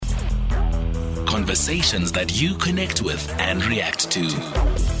Conversations that you connect with and react to.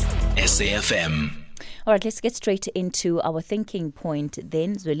 SAFM. All right, let's get straight into our thinking point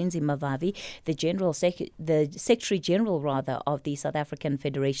then. Zwelinzima Vavi, the Secretary General of the South African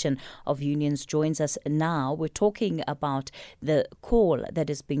Federation of Unions, joins us now. We're talking about the call that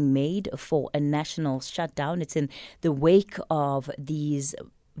is being made for a national shutdown. It's in the wake of these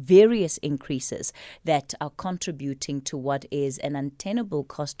various increases that are contributing to what is an untenable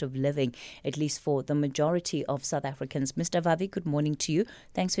cost of living, at least for the majority of South Africans. Mr. Vavi, good morning to you.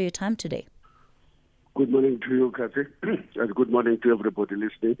 Thanks for your time today. Good morning to you, Kathy, and good morning to everybody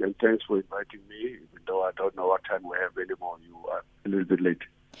listening, and thanks for inviting me, even though I don't know what time we have anymore. You are a little bit late.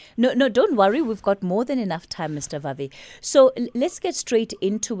 No, don't worry. We've got more than enough time, Mr. Vavi. So let's get straight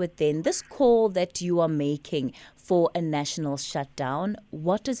into it then. This call that you are making for a national shutdown,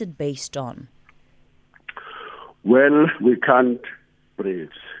 what is it based on? Well, we can't breathe,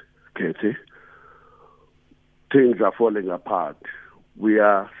 Kathy. Things are falling apart. We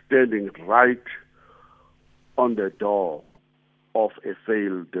are standing right on the door of a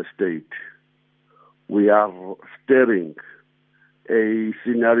failed state. We are staring a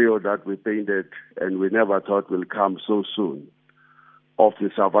scenario that we painted and we never thought will come so soon, of the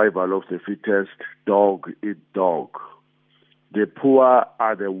survival of the fittest, dog eat dog. The poor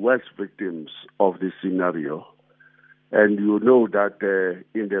are the worst victims of this scenario. And you know that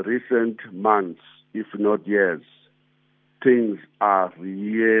in the recent months, if not years, things are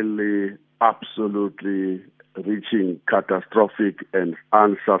really absolutely reaching catastrophic and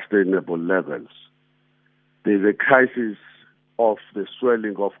unsustainable levels. There's a crisis of the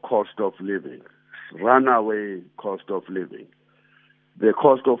swelling of cost of living, runaway cost of living. The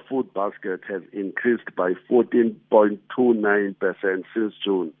cost of food basket has increased by 14.29% since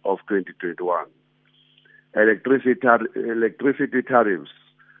June of 2021. Electricity tariffs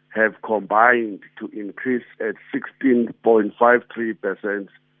have combined to increase at 16.53%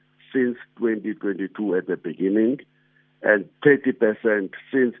 since 2022 at the beginning, and 30%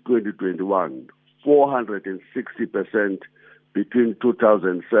 since 2021, 460% between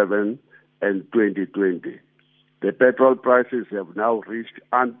 2007 and 2020. The petrol prices have now reached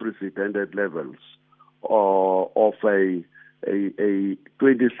unprecedented levels of a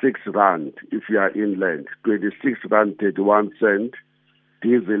 26 rand if you are inland, 26 rand 31 cent,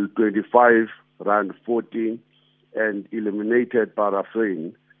 diesel 25 rand 14, and illuminated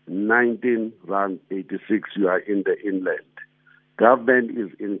paraffin 19 rand 86 you are in the inland. Government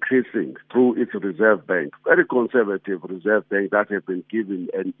is increasing through its reserve bank, very conservative reserve bank that has been given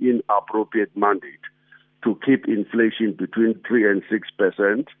an inappropriate mandate to keep inflation between 3 and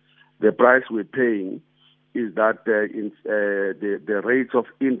 6%. The price we're paying is that the rates of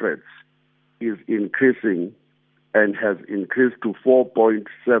interest is increasing and has increased to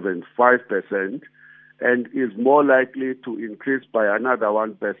 4.75% and is more likely to increase by another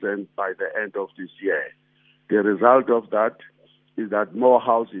 1% by the end of this year. The result of that is that more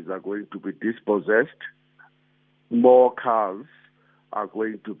houses are going to be dispossessed, more cars are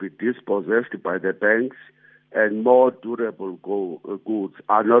going to be dispossessed by the banks, and more durable goods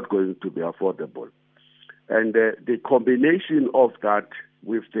are not going to be affordable. And the combination of that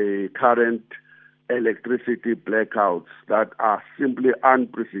with the current electricity blackouts that are simply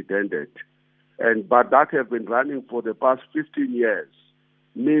unprecedented, but that have been running for the past 15 years,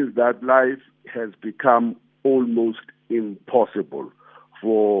 means that life has become almost impossible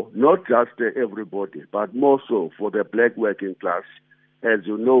for not just everybody, but more so for the black working class. As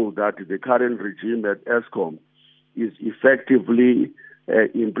you know, that the current regime at Eskom is effectively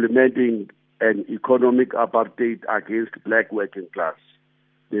implementing an economic apartheid against black working class.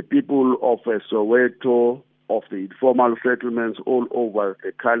 The people of Soweto, of the informal settlements all over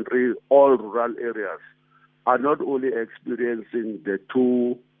the country, all rural areas, are not only experiencing the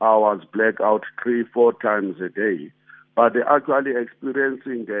 2 hours blackout 3-4 times a day, but they're actually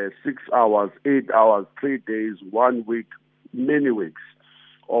experiencing 6 hours, 8 hours, 3 days, 1 week, many weeks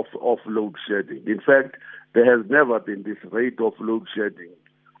of load shedding. In fact, there has never been this rate of load shedding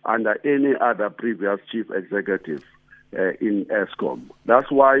under any other previous chief executive in Eskom. That's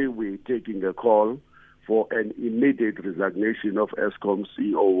why we're taking a call for an immediate resignation of Eskom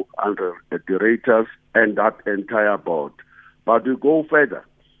CEO and the directors and that entire board. But we go further,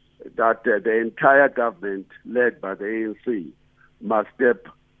 that the entire government led by the ANC must step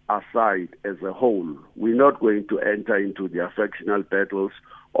aside as a whole. We're not going to enter into the affectional battles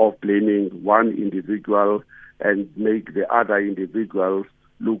of blaming one individual and make the other individuals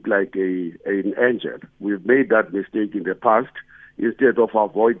look like an angel. We've made that mistake in the past instead of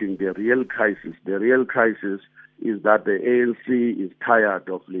avoiding the real crisis. The real crisis is that the ANC is tired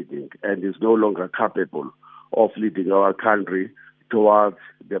of leading and is no longer capable of leading our country towards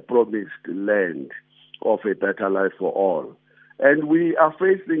the promised land of a better life for all. And we are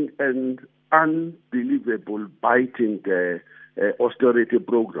facing an unbelievable biting austerity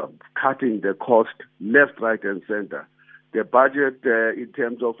program, cutting the cost left, right, and center. The budget in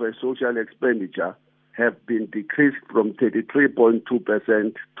terms of social expenditure have been decreased from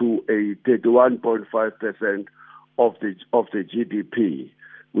 33.2% to a 31.5% of the GDP,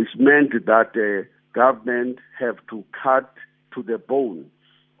 which meant that the government have to cut to the bone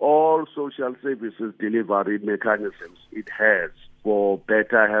all social services delivery mechanisms it has for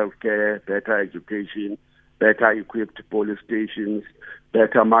better healthcare, better education, better equipped police stations,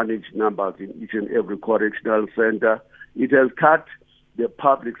 better managed numbers in each and every correctional center. It has cut the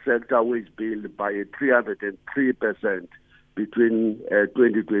public sector wage bill by 303% between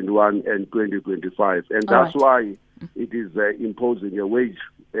 2021 and 2025. And that's why it is imposing a wage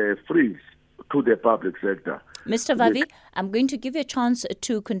freeze to the public sector. Mr. Vavi, I'm going to give you a chance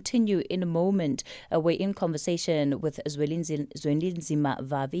to continue in a moment. We're in conversation with Zwelinzima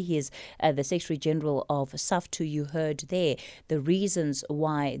Vavi. He is the Secretary General of SAFTU. You heard there the reasons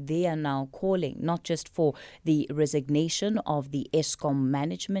why they are now calling, not just for the resignation of the ESCOM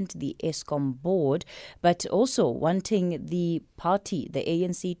management, the ESCOM board, but also wanting the party, the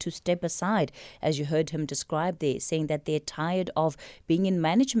ANC, to step aside, as you heard him describe there, saying that they're tired of being in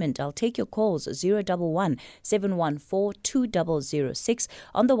management. I'll take your calls, 011 714 2006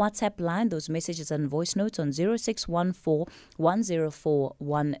 on the WhatsApp line. Those messages and voice notes on 0614 104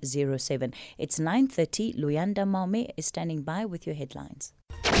 107. It's 9:30. Luyanda Maume is standing by with your headlines.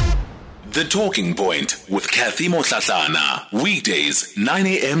 The Talking Point with Kathy Motlatlana. Weekdays, 9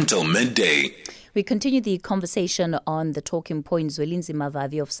 a.m. till midday. We continue the conversation on the Talking Point. Zwelinzima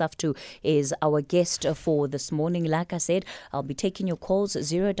Vavi of SAFTU is our guest for this morning. Like I said, I'll be taking your calls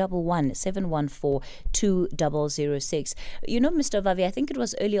 011 714 2006. You know, Mr. Vavi, I think it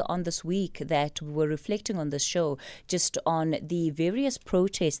was earlier on this week that we were reflecting on the show just on the various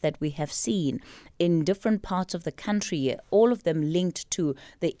protests that we have seen in different parts of the country, all of them linked to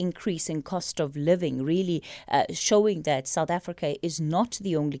the increase in cost of living, really showing that South Africa is not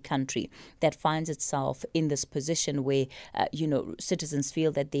the only country that finds itself in this position where, citizens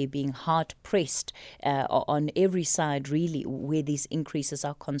feel that they're being hard pressed on every side, really, where these increases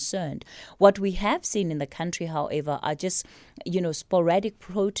are concerned. What we have seen in the country, however, are just, sporadic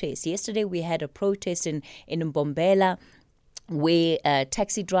protests. Yesterday we had a protest in Mbombela, where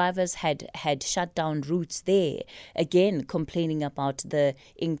taxi drivers had shut down routes there, again complaining about the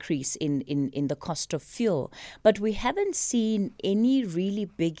increase in the cost of fuel. But we haven't seen any really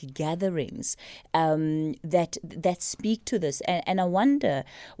big gatherings that speak to this. And I wonder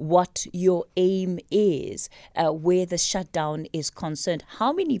what your aim is where the shutdown is concerned.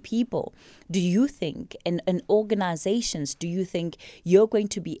 How many people do you think, and organizations, do you think you're going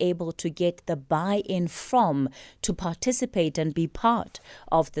to be able to get the buy-in from to participate and be part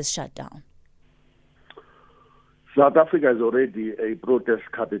of this shutdown? South Africa is already a protest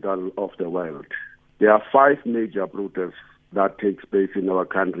capital of the world. There are 5 major protests that takes place in our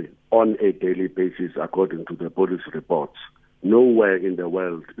country on a daily basis, according to the police reports. Nowhere in the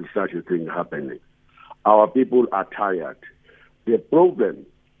world is such a thing happening. Our people are tired. The problem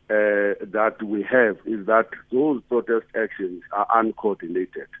that we have is that those protest actions are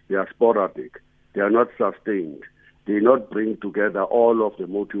uncoordinated. They are sporadic. They are not sustained. They not bring together all of the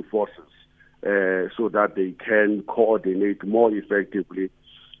motive forces so that they can coordinate more effectively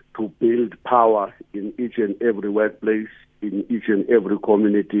to build power in each and every workplace, in each and every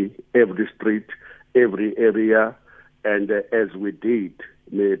community, every street, every area. And as we did,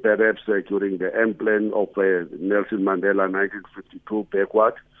 perhaps during the M-plan of Nelson Mandela 1952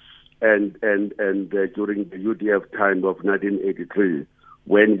 backward, and during the UDF time of 1983,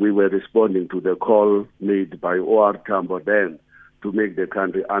 when we were responding to the call made by O.R. Tambo then to make the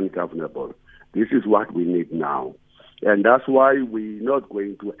country ungovernable. This is what we need now. And that's why we're not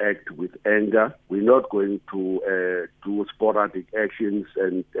going to act with anger. We're not going to do sporadic actions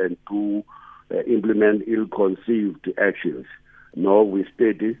and to implement ill-conceived actions. No, we're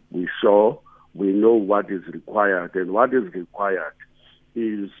steady, we're sure, we know what is required. And what is required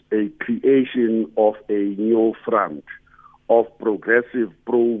is a creation of a new front of progressive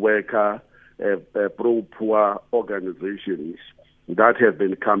pro-worker, pro-poor organizations that have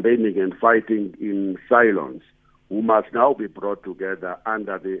been campaigning and fighting in silence, who must now be brought together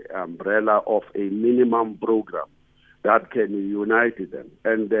under the umbrella of a minimum program that can unite them.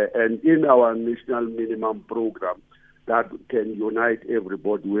 And in our national minimum program that can unite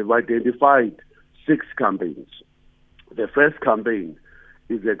everybody, we've identified 6 campaigns The first campaign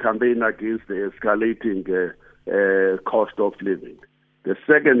is a campaign against the escalating cost of living. The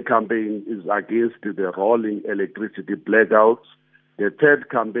second campaign is against the rolling electricity blackouts. The third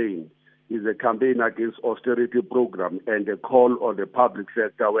campaign is a campaign against austerity program and a call on the public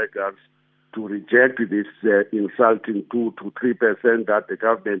sector workers to reject this insulting 2 to 3% that the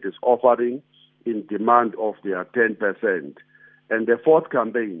government is offering in demand of their 10%. And the fourth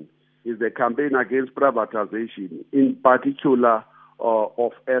campaign is the campaign against privatization, in particular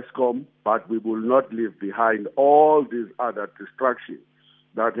of Eskom, but we will not leave behind all these other distractions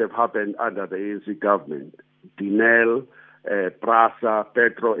that have happened under the ANC government. Dinel, Prasa,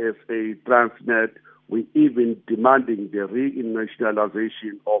 Petrol SA, Transnet. We even demanding the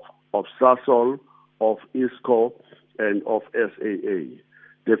re-nationalization of Sasol, of ISCO, and of SAA.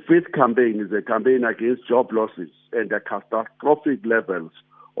 The fifth campaign is a campaign against job losses and the catastrophic levels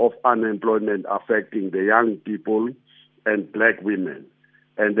of unemployment affecting the young people and black women.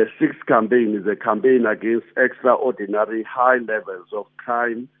 And the sixth campaign is a campaign against extraordinary high levels of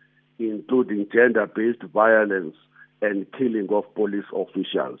crime, including gender-based violence and killing of police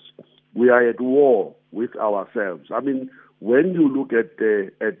officials. We are at war with ourselves. I mean, when you look at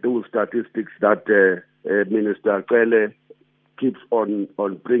those statistics that Minister Kele keeps on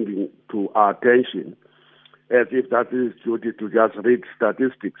bringing to our attention, as if that is duty to just read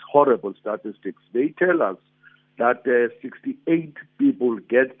statistics, horrible statistics, they tell us that 68 people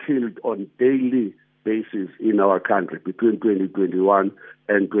get killed on daily basis in our country between 2021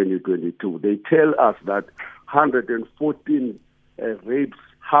 and 2022. They tell us that 114 rapes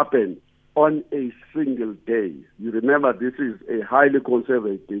happen on a single day. You remember this is a highly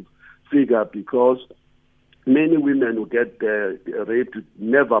conservative figure because many women who get raped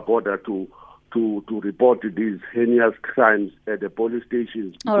never bother to report these heinous crimes at the police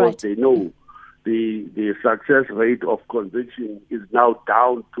stations because they know the success rate of conviction is now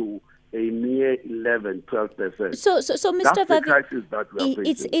down to a mere 11-12%. So Mr.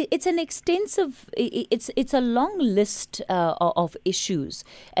 Vavi, it's an extensive, it's a long list of issues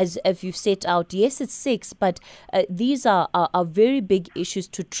as you've set out. Yes, it's 6, but these are very big issues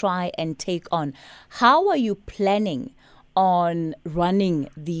to try and take on. How are you planning on running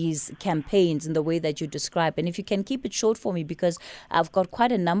these campaigns in the way that you describe? And if you can keep it short for me, because I've got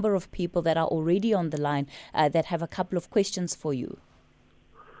quite a number of people that are already on the line that have a couple of questions for you.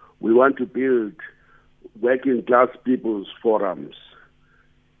 We want to build working class people's forums,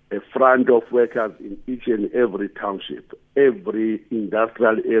 a front of workers in each and every township, every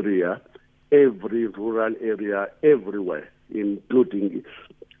industrial area, every rural area, everywhere, including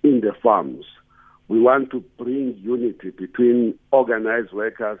in the farms. We want to bring unity between organized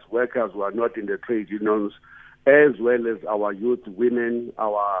workers, workers who are not in the trade unions, as well as our youth, women,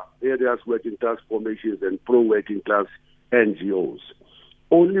 our various working class formations and pro-working class NGOs.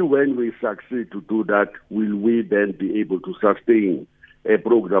 Only when we succeed to do that will we then be able to sustain a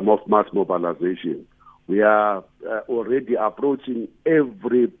program of mass mobilization. We are already approaching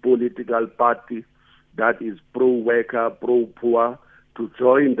every political party that is pro-worker, pro-poor to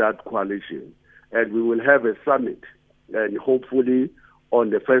join that coalition. And we will have a summit, and hopefully on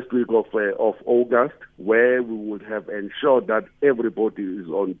the first week of August, where we would have ensured that everybody is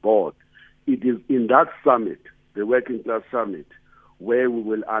on board. It is in that summit, the Working Class Summit, where we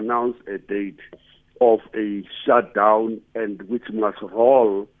will announce a date of a shutdown and which must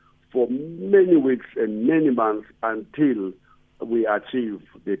roll for many weeks and many months until we achieve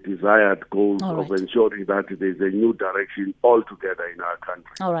the desired goal of ensuring that there's a new direction altogether in our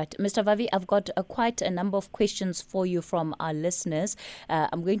country. All right. Mr. Vavi, I've got quite a number of questions for you from our listeners.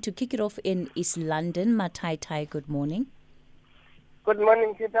 I'm going to kick it off in East London. Matai Tai, good morning. Good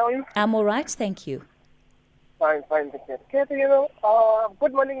morning, Kate. How are you? I'm all right, thank you. Fine, thank you. Kate,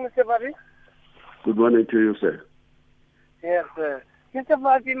 good morning, Mr. Vavi. Good morning to you, sir. Yes, sir. Mr.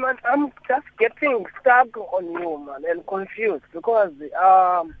 Vavi, man, I'm just getting stuck on you, man, and confused because,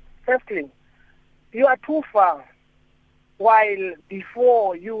 firstly, you are too far. While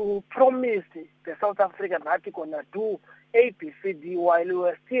before you promised the South African that you're going to do ABCD while you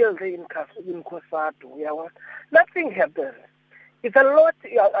were still there in Kosato, nothing happened. It's a lot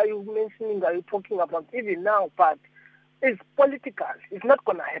are you mentioning, are you talking about even now, but it's political. It's not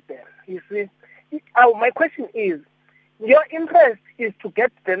going to happen. You see, my question is, your interest is to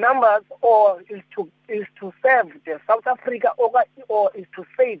get the numbers, or is to serve the South Africa, or is to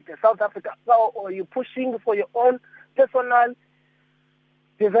save the South Africa, or are you pushing for your own personal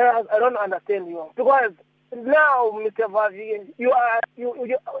desires? I don't understand you, because now, Mr. Vavi, you are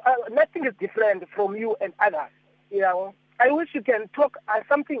nothing is different from you and others. I wish you can talk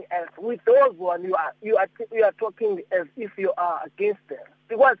something else with those one you are talking as if you are against them,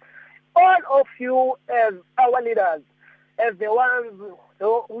 because all of you as our leaders, as the ones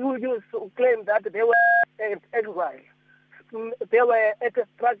who used to claim that they were in exile, they were at a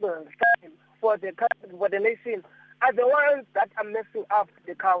struggle time for the nation, are the ones that are messing up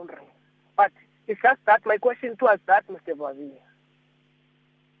the country. But it's just that my question to us that, Mr. Vavi.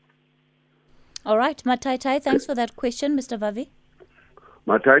 All right, Mataitai, thanks for that question, Mr. Vavi.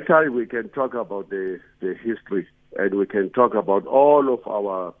 Mataitai, we can talk about the history, and we can talk about all of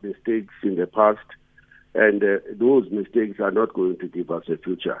our mistakes in the past, and those mistakes are not going to give us a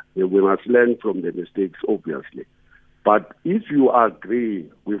future. We must learn from the mistakes, obviously. But if you agree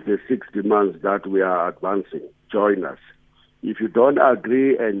with the 6 demands that we are advancing, join us. If you don't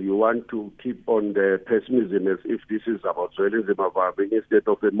agree and you want to keep on the pessimism as if this is about Zwelinzima Vavi instead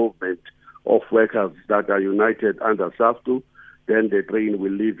of a movement of workers that are united under SAFTU, then the train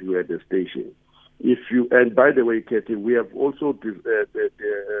will leave you at the station. And by the way, Katie, we have also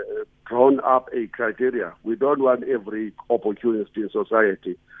drawn up a criteria. We don't want every opportunist in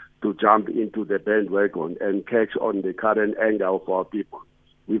society to jump into the bandwagon and catch on the current anger of our people.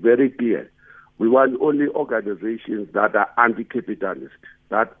 We're very clear. We want only organizations that are anti-capitalist,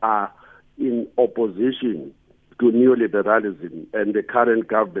 that are in opposition to neoliberalism and the current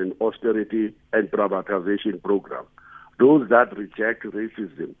government austerity and privatization program. Those that reject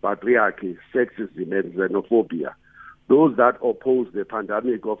racism, patriarchy, sexism, and xenophobia. Those that oppose the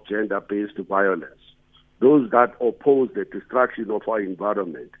pandemic of gender-based violence. Those that oppose the destruction of our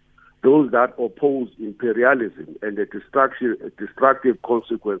environment. Those that oppose imperialism and the destructive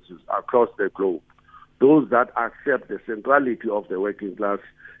consequences across the globe. Those that accept the centrality of the working class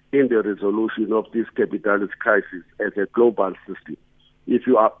in the resolution of this capitalist crisis as a global system. If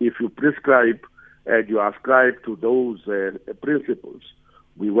you prescribe and you ascribe to those principles,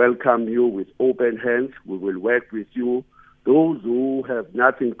 we welcome you with open hands. We will work with you. Those who have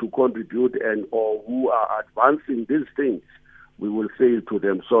nothing to contribute or who are advancing these things, we will say to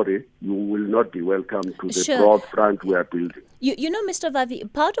them, sorry, you will not be welcome to the broad front we are building. You know, Mr.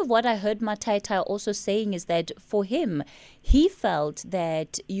 Vavi, part of what I heard Mataitai also saying is that for him, he felt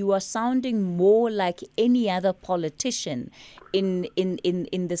that you are sounding more like any other politician in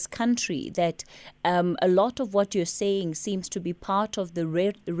this country, that a lot of what you're saying seems to be part of the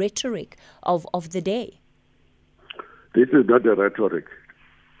rhetoric of the day. This is not the rhetoric.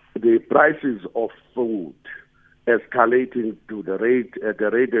 The prices of food escalating to the rate at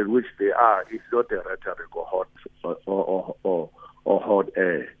which they are is not a rhetoric or hot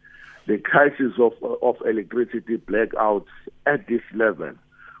air. The crisis of electricity blackouts at this level,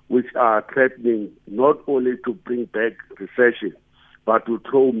 which are threatening not only to bring back recession, but to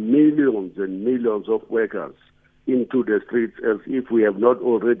throw millions and millions of workers into the streets as if we have not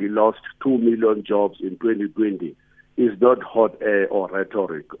already lost 2 million jobs in 2020, is not hot air or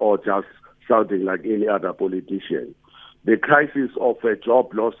rhetoric or just sounding like any other politician. The crisis of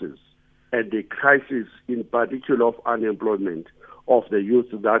job losses and the crisis in particular of unemployment of the youth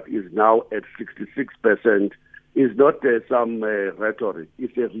that is now at 66% is not some rhetoric.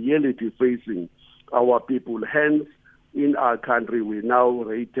 It's a reality facing our people. Hence, in our country, we now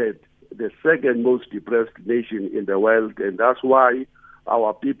rated the second most depressed nation in the world, and that's why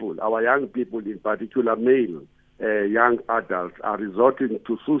our people, our young people in particular, male young adults, are resorting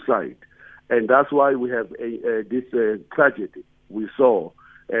to suicide. And that's why we have this tragedy we saw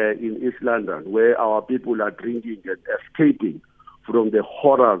in East London, where our people are drinking and escaping from the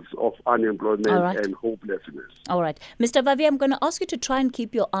horrors of unemployment and hopelessness. All right. Mr. Vavi, I'm going to ask you to try and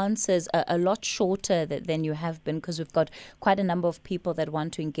keep your answers a lot shorter than you have been, because we've got quite a number of people that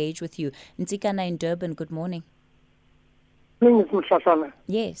want to engage with you. Nzikana in Durban, good morning. Good morning, Ms. Mushashana.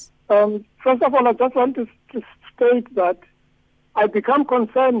 Yes. First of all, I just want to state that I become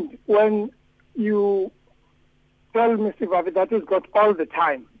concerned when you tell Mr. Vavi that he's got all the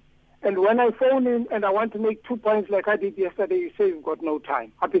time. And when I phone in and I want to make 2 points like I did yesterday, you say you've got no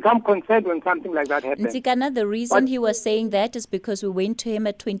time. I become concerned when something like that happens. Nzikana, the reason he was saying that is because we went to him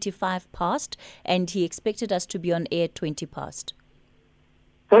at 25 past and he expected us to be on air at 20 past.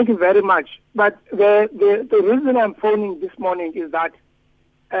 Thank you very much. But the reason I'm phoning this morning is that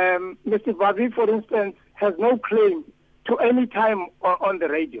Mr. Vavi, for instance, has no claim to any time on the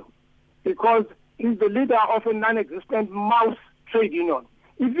radio, because he's the leader of a non-existent mouse trade union.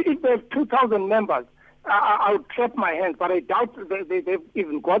 If they have 2,000 members, I would clap my hands, but I doubt they've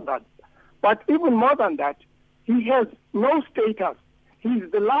even got that. But even more than that, he has no status. He's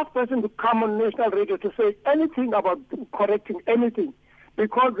the last person to come on national radio to say anything about correcting anything,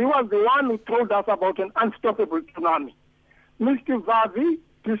 because he was the one who told us about an unstoppable tsunami. Mr. Vavi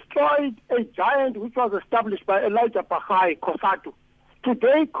destroyed a giant which was established by Elijah Bahai, COSATU.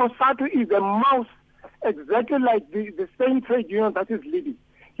 Today, COSATU is a mouse exactly like the same trade union that is leading.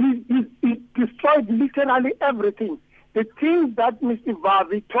 He destroyed literally everything. The things that Mr.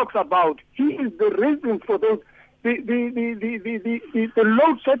 Vavi talks about, he is the reason for those. The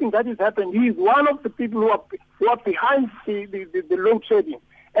load shedding that is happening. He is one of the people who are behind the load shedding.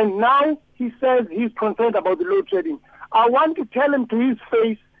 And now he says he's concerned about the load shedding. I want to tell him to his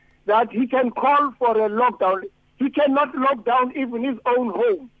face that he can call for a lockdown. He cannot lock down even his own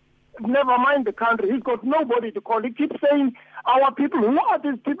home. Never mind the country. He's got nobody to call. He keeps saying, our people, who are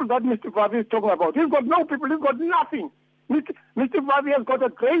these people that Mr. Vavi is talking about? He's got no people. He's got nothing. Mr. Vavi has got a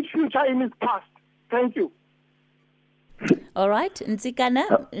great future in his past. Thank you. All right.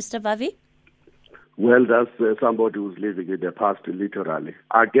 Nzikana, Mr. Vavi? Well, that's somebody who's living in the past, literally.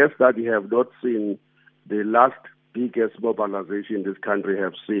 I guess that you have not seen the last biggest mobilization this country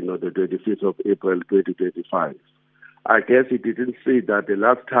have seen on the 25th of April 2025. I guess he didn't see that the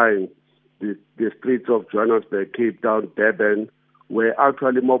last time the streets of Johannesburg, Cape Town, Durban were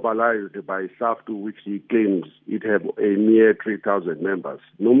actually mobilized by SAFTU, which he claims it have a mere 3,000 members.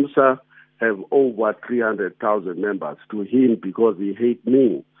 NUMSA have over 300,000 members. To him, because he hates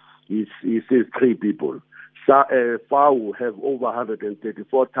me, he says 3 people. FAU have over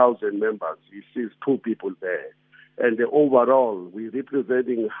 134,000 members. He says 2 people there. And overall, we're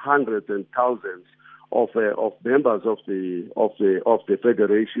representing hundreds and thousands of members of the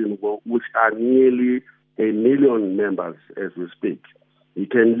federation, which are nearly 1 million members as we speak. He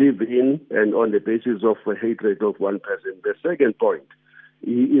can live in and on the basis of a hatred of one person. The second point,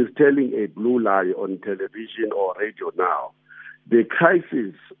 he is telling a blue lie on television or radio now. The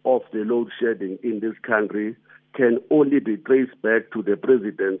crisis of the load shedding in this country can only be traced back to the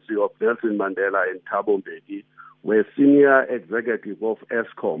presidency of Nelson Mandela and Thabo Mbeki, where senior executive of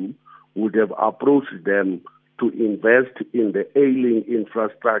ESCOM would have approached them to invest in the ailing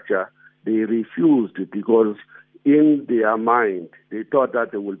infrastructure. They refused because in their mind, they thought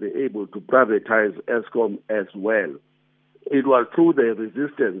that they would be able to privatize ESCOM as well. It was through the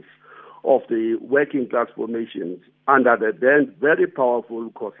resistance of the working class formations under the then very powerful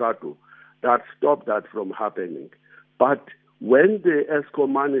COSATU that stopped that from happening. But when the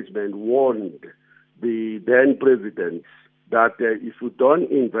ESCOM management warned the then presidents that if you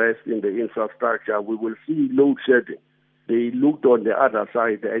don't invest in the infrastructure, we will see load shedding, they looked on the other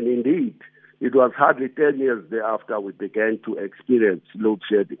side, and indeed, it was hardly 10 years thereafter we began to experience load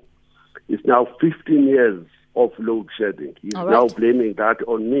shedding. It's now 15 years of load shedding. He's now blaming that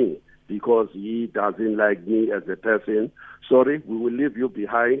on me because he doesn't like me as a person. Sorry, we will leave you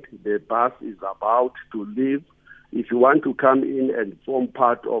behind. The bus is about to leave. If you want to come in and form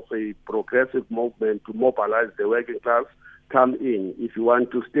part of a progressive movement to mobilize the working class, come in. If you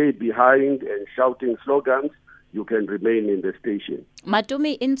want to stay behind and shouting slogans, you can remain in the station.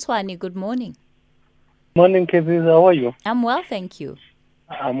 Matumi Inswani, good morning. Morning, Kevi. How are you? I'm well, thank you.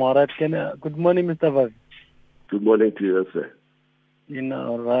 I'm all right. Good morning, Mr. Vavi. Good morning to you, sir.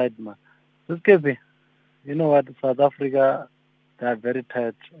 All right, man. So, Kevi, you know what? South Africa, they are very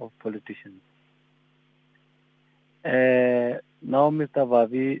tired of politicians. Now, Mr.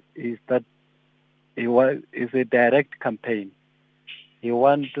 Vavi is that it's a direct campaign.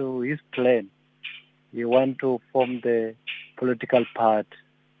 His plan. He want to form the political party.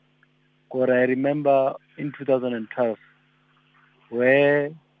 Because I remember in 2012,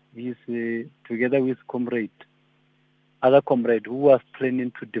 where he's together with other comrade who was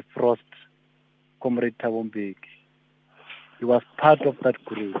planning to defrost Comrade Thabo Mbeki. He was part of that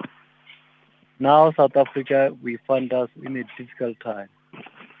group. Now South Africa, we find us in a difficult time.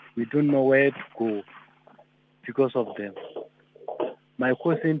 We don't know where to go because of them. My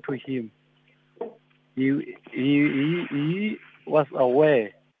question to him, he was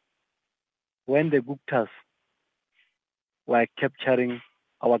aware when the Guptas were capturing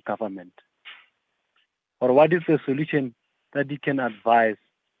our government. Or what is the solution that he can advise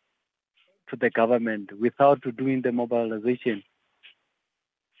to the government without doing the mobilization?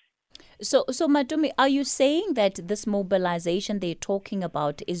 So Matumi, are you saying that this mobilization they're talking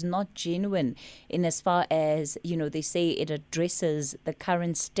about is not genuine in as far as, they say it addresses the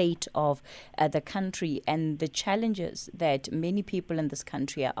current state of the country and the challenges that many people in this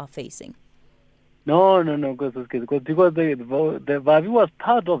country are facing? No, because the Vavi was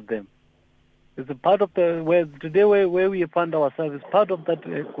part of them. It's a part of where we find ourselves is part of that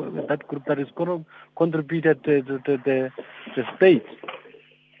group that is going to contribute to the state.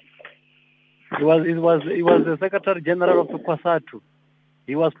 He was the Secretary General of the COSATU.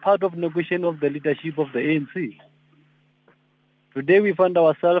 He was part of negotiation of the leadership of the ANC. Today we find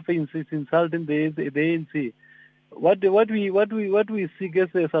ourselves insulting the ANC. What we seek as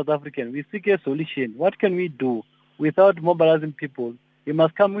a South African, we seek a solution. What can we do without mobilizing people? We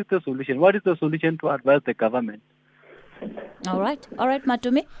must come with a solution. What is the solution to advise the government? All right,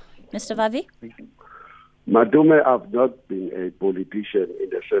 Madume. Mr. Vavi? Madume, I've not been a politician in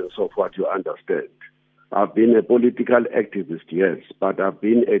the sense of what you understand. I've been a political activist, yes, but I've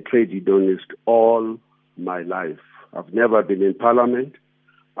been a trade unionist all my life. I've never been in parliament.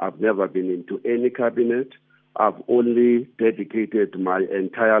 I've never been into any cabinet. I've only dedicated my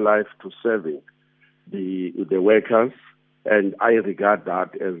entire life to serving the workers, and I regard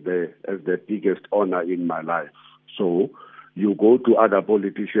that as the biggest honor in my life. So you go to other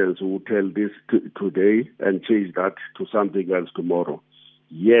politicians who tell this today and change that to something else tomorrow.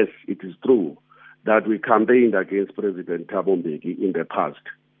 Yes, it is true that we campaigned against President Thabo Mbeki in the past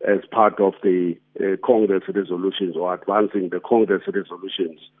as part of the Congress resolutions or advancing the Congress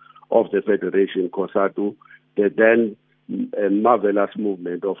resolutions of the Federation COSATU, the then marvelous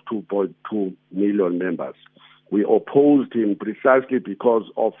movement of 2.2 million members. We opposed him precisely because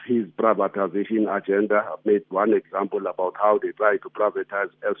of his privatization agenda. I've made one example about how they tried to privatize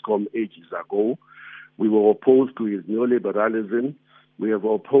Eskom ages ago. We were opposed to his neoliberalism. We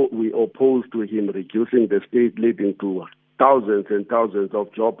opposed to him reducing the state, leading to thousands and thousands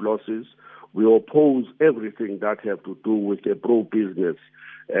of job losses. We oppose everything that have to do with a pro-business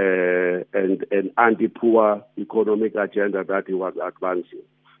and an anti-poor economic agenda that he was advancing.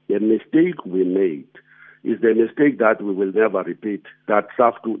 The mistake we made is the mistake that we will never repeat, that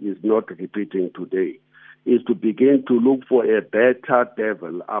SAFTU is not repeating today, is to begin to look for a better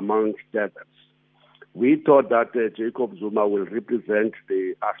devil amongst devils. We thought that Jacob Zuma will represent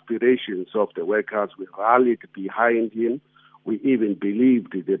the aspirations of the workers. We rallied behind him. We even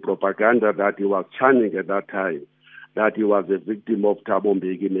believed the propaganda that he was chanting at that time, that he was a victim of Thabo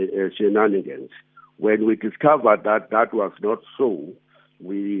Mbeki shenanigans. When we discovered that that was not so,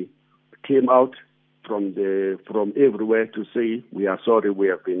 we came out from everywhere to say, we are sorry, we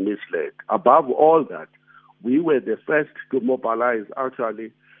have been misled. Above all that, we were the first to mobilize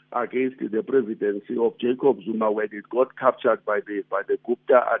actually against the presidency of Jacob Zuma when it got captured by the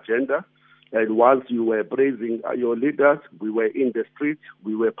Gupta agenda. And once you were praising your leaders, we were in the streets,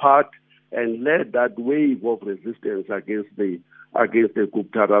 we were part and led that wave of resistance against the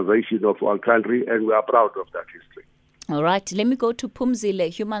Guptaization of our country, and we are proud of that history. All right, let me go to Phumzile,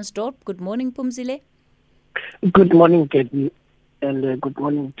 Humansdorp. Good morning, Phumzile. Good morning, Katie, and good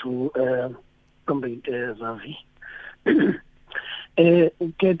morning to Comrade Vavi.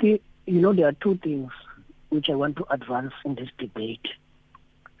 Katie, there are two things which I want to advance in this debate.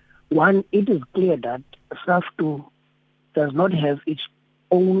 One, it is clear that SAFTU does not have its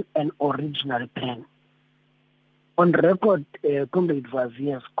own and original plan. On record, Comrade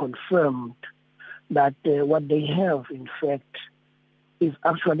Vavi has confirmed that what they have, in fact, is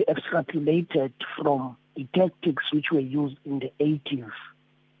actually extrapolated from the tactics which were used in the 80s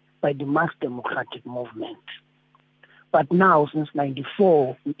by the mass democratic movement. But now, since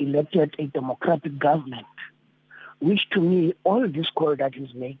 94, we elected a democratic government, which to me, all this call that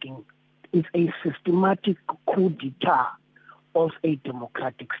he's making is a systematic coup d'etat of a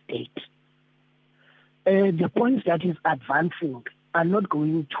democratic state. The points that he's advancing are not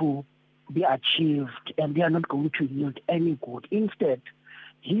going to be achieved, and they are not going to yield any good. Instead,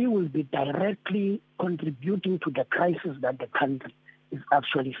 he will be directly contributing to the crisis that the country is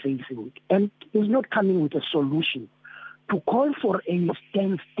actually facing. And he's not coming with a solution. To call for a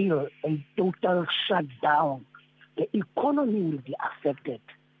standstill, a total shutdown, the economy will be affected.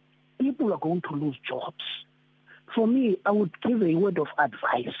 People are going to lose jobs. For me, I would give a word of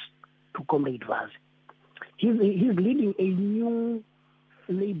advice to Comrade Vavi. He's leading a new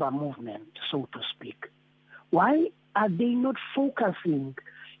labor movement, so to speak. Why are they not focusing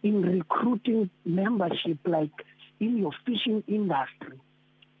in recruiting membership like in your fishing industry,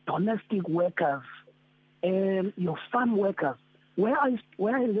 domestic workers, your farm workers? Where I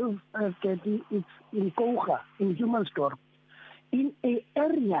live, it's in Koga, in Humansdorp, in an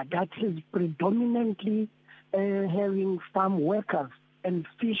area that is predominantly having farm workers and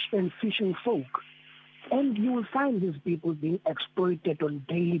fishing folk. And you will find these people being exploited on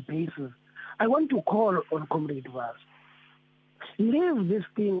a daily basis. I want to call on Comrade Vavi. Leave this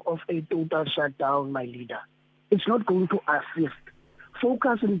thing of a total shutdown, my leader. It's not going to assist.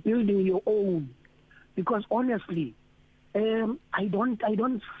 Focus on building your own. Because honestly, I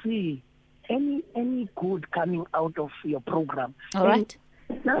don't see any good coming out of your program. All right.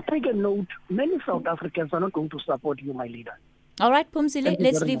 Now take a note, many South Africans are not going to support you, my leader. All right, Phumzile,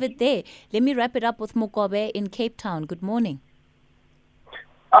 let's leave it there. Let me wrap it up with Mukobe in Cape Town. Good morning.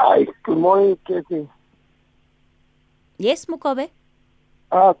 Hi, good morning, Kathy. Yes, Mukobe?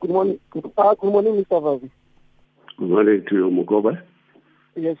 Good morning. Good morning, Mr. Vavi. Good morning to you, Mukoba.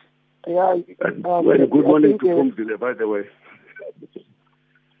 Yes. Yeah. And good morning to Pumzile, by the way.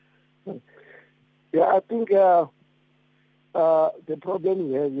 Yeah, I think the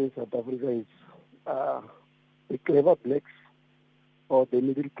problem we have in South Africa is the clever blacks or the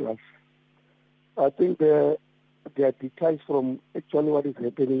middle class. I think they are detached from actually what is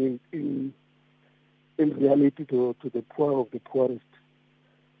happening in reality to the poor of the poorest.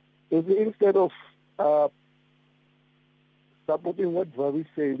 Instead of supporting what Vavi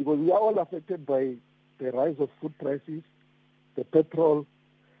said, because we are all affected by the rise of food prices, the petrol,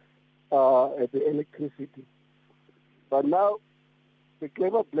 and the electricity. But now, the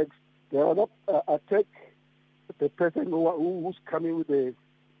clever blacks, they are not attack the person who's coming with the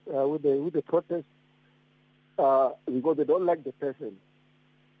protest because they don't like the person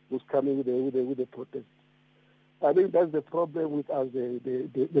who's coming with the protest. I think that's the problem with us,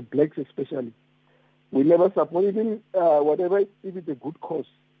 the blacks especially. We never support, even whatever, if it's a good cause,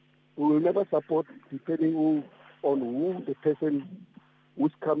 we will never support depending on who the person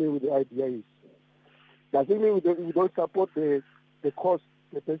who's coming with the idea is. Doesn't mean we don't support the cause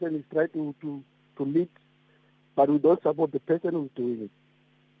the person is trying to lead, but we don't support the person who's doing it.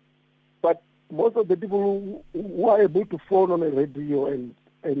 But most of the people who are able to phone on a radio and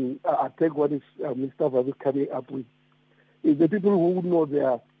attack what is Mr. Vavi coming up with is the people who know they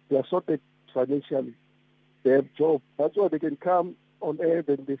are sorted financially. They have jobs. That's why they can come on air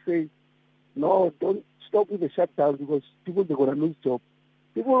and they say, no, don't stop with the shutdown because people are going to lose jobs.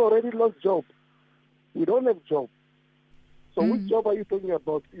 People already lost jobs. We don't have jobs. So which job are you talking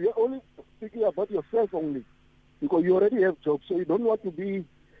about? You're only speaking about yourself only because you already have jobs. So you don't want to be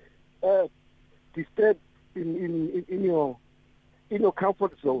disturbed in your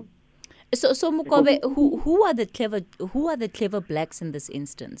comfort zone. So Mukobe, who are the clever blacks in this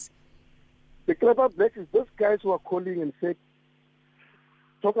instance? The clever blacks is those guys who are calling and say,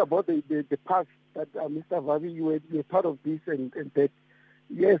 talk about the past that Mr. Vavi, you were part of this and that.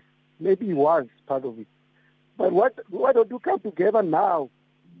 Yes, maybe he was part of it. But why don't you come together now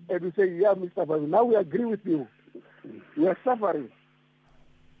and we say, yeah, Mr. Vavi, now we agree with you. We are suffering.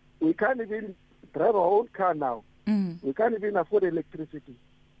 We can't even drive our own car now. We can't even afford electricity.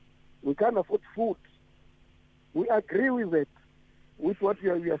 We can't afford food. We agree with it, with what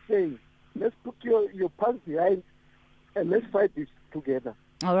you are saying. Let's put your pants behind and let's fight this together.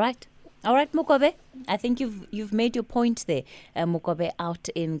 All right, Mukobe. I think you've made your point there, Mukobe, out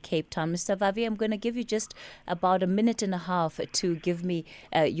in Cape Town. Mr. Vavi, I'm going to give you just about a minute and a half to give me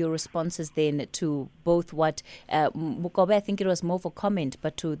your responses then to both what Mukobe, I think it was more of a comment,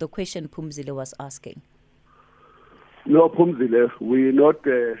 but to the question Pumzile was asking. No, Pumzile, we're not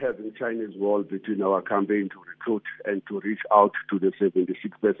having Chinese wall between our campaign to recruit and to reach out to the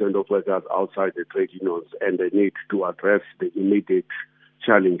 76% of workers outside the trade unions and the need to address the immediate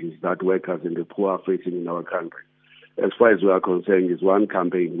challenges that workers and the poor are facing in our country. As far as we are concerned, is one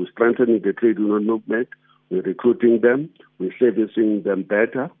campaign. We're strengthening the trade union movement. We're recruiting them. We're servicing them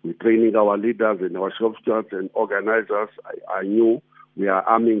better. We're training our leaders and our shop stewards and organizers. I knew we are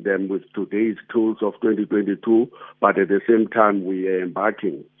arming them with today's tools of 2022, but at the same time, we are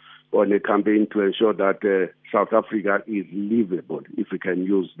embarking on a campaign to ensure that South Africa is livable, if we can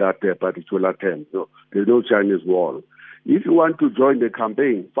use that particular term. No, there's no Chinese wall. If you want to join the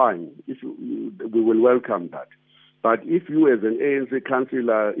campaign, fine. We will welcome that. But if you, as an ANC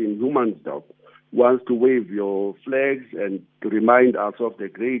councillor in Humansdorp, wants to wave your flags and to remind us of the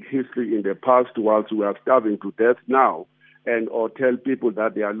great history in the past whilst we are starving to death now, and or tell people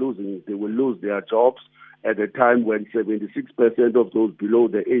that they will lose their jobs at a time when 76% of those below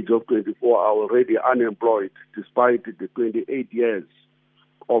the age of 24 are already unemployed, despite the 28 years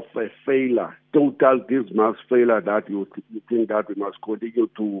of a failure, total dismal failure, that you think that we must continue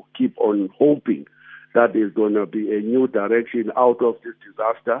to keep on hoping that there's going to be a new direction out of this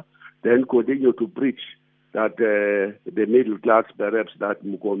disaster, then continue to preach that the middle class, perhaps, that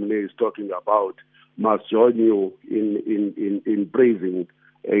Mukomne is talking about, must join you in praising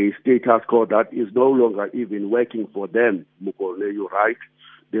a status quo that is no longer even working for them. Mukomne, you're right.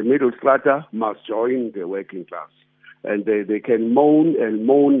 The middle strata must join the working class. And they can moan and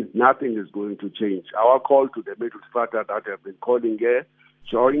moan, nothing is going to change. Our call to the middle strata that have been calling here,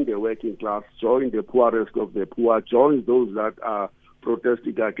 join the working class, join the poorest of the poor, join those that are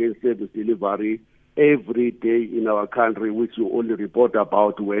protesting against service delivery every day in our country, which you only report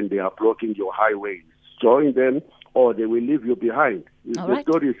about when they are blocking your highways. Join them or they will leave you behind. The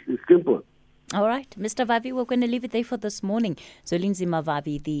story is simple. All right, Mr. Vavi, we're going to leave it there for this morning. Zwelinzima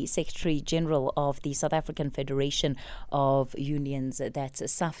Vavi, the Secretary General of the South African Federation of Unions, that's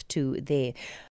SAFTU there.